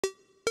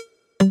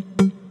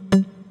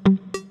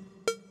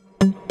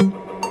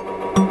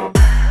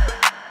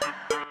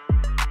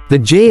The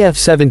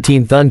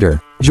JF-17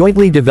 Thunder,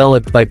 jointly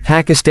developed by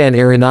Pakistan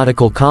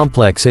Aeronautical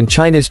Complex and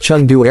China's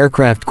Chengdu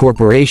Aircraft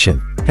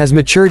Corporation, has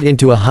matured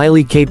into a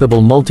highly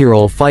capable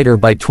multirole fighter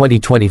by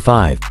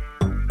 2025.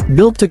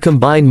 Built to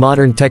combine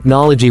modern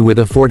technology with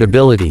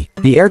affordability,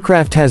 the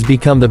aircraft has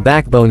become the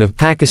backbone of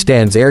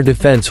Pakistan's air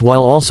defense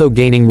while also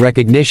gaining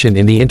recognition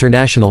in the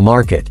international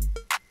market.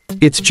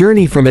 Its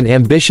journey from an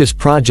ambitious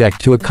project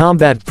to a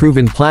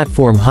combat-proven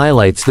platform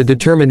highlights the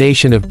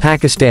determination of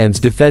Pakistan's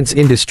defense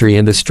industry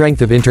and the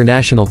strength of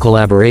international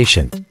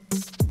collaboration.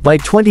 By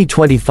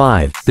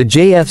 2025, the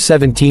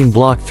JF-17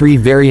 Block 3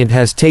 variant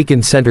has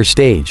taken center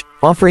stage,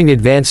 offering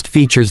advanced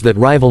features that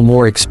rival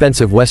more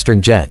expensive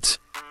Western jets.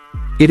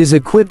 It is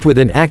equipped with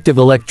an active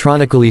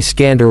electronically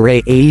scanned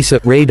array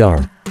 (AESA)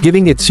 radar,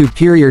 giving it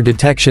superior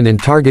detection and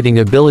targeting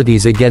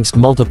abilities against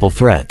multiple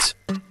threats.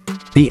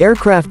 The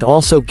aircraft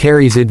also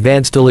carries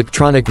advanced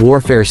electronic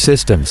warfare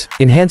systems,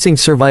 enhancing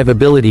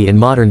survivability in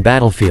modern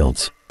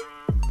battlefields.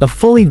 A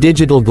fully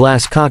digital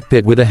glass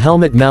cockpit with a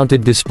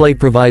helmet-mounted display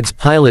provides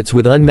pilots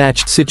with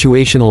unmatched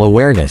situational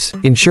awareness,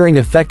 ensuring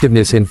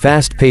effectiveness in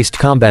fast-paced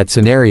combat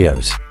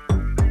scenarios.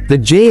 The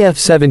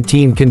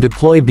JF-17 can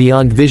deploy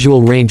beyond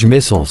visual range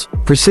missiles,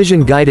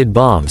 precision-guided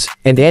bombs,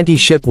 and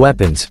anti-ship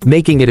weapons,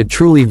 making it a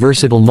truly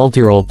versatile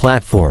multirole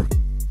platform.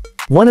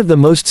 One of the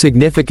most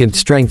significant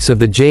strengths of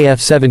the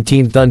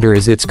JF-17 Thunder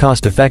is its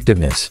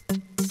cost-effectiveness.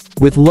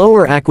 With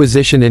lower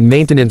acquisition and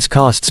maintenance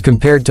costs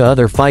compared to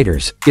other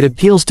fighters, it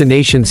appeals to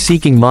nations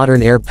seeking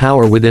modern air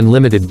power within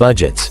limited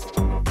budgets.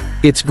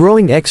 Its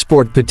growing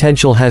export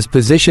potential has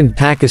positioned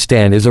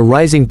Pakistan as a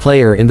rising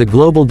player in the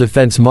global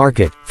defense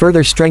market,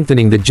 further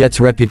strengthening the jet's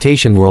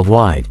reputation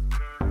worldwide.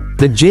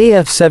 The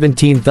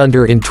JF-17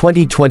 Thunder in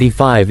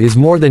 2025 is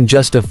more than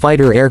just a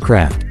fighter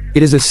aircraft.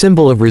 It is a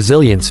symbol of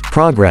resilience,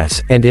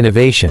 progress, and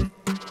innovation.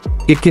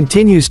 It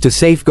continues to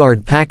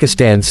safeguard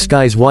Pakistan's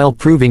skies while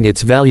proving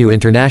its value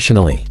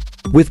internationally.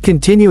 With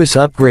continuous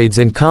upgrades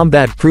and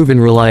combat-proven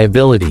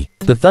reliability,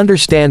 the Thunder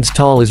stands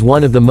tall as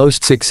one of the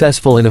most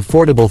successful and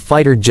affordable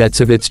fighter jets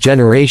of its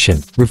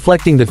generation,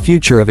 reflecting the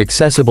future of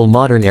accessible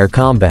modern air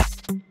combat.